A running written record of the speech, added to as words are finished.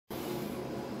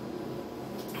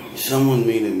Someone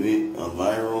made a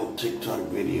viral TikTok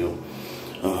video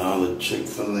of how the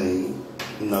Chick-fil-A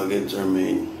nuggets are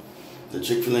made. The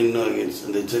Chick-fil-A nuggets,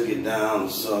 and they took it down,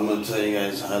 so I'm going to tell you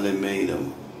guys how they made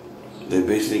them. They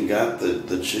basically got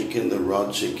the chicken, the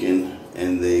raw chicken,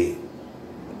 and they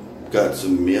got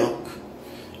some milk,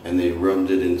 and they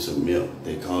rubbed it in some milk.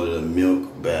 They called it a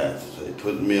milk bath. So they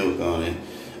put milk on it,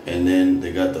 and then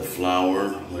they got the flour,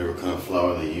 whatever kind of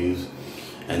flour they use,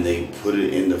 and they put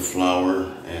it in the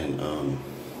flour, and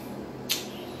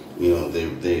you know,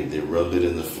 they rubbed it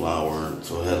in the flour,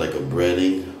 so it had like a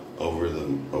breading over the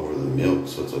milk.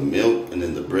 So it's a milk, and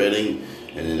then the breading,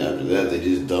 and then after that they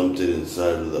just dumped it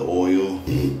inside of the oil.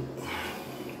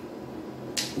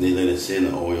 They let it sit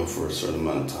in the oil for a certain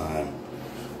amount of time.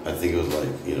 I think it was like,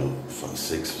 you know,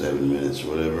 6-7 minutes or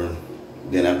whatever.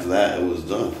 Then after that, it was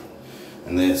done.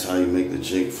 And that's how you make the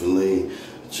Chick-fil-A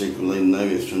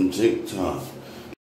nuggets from TikTok.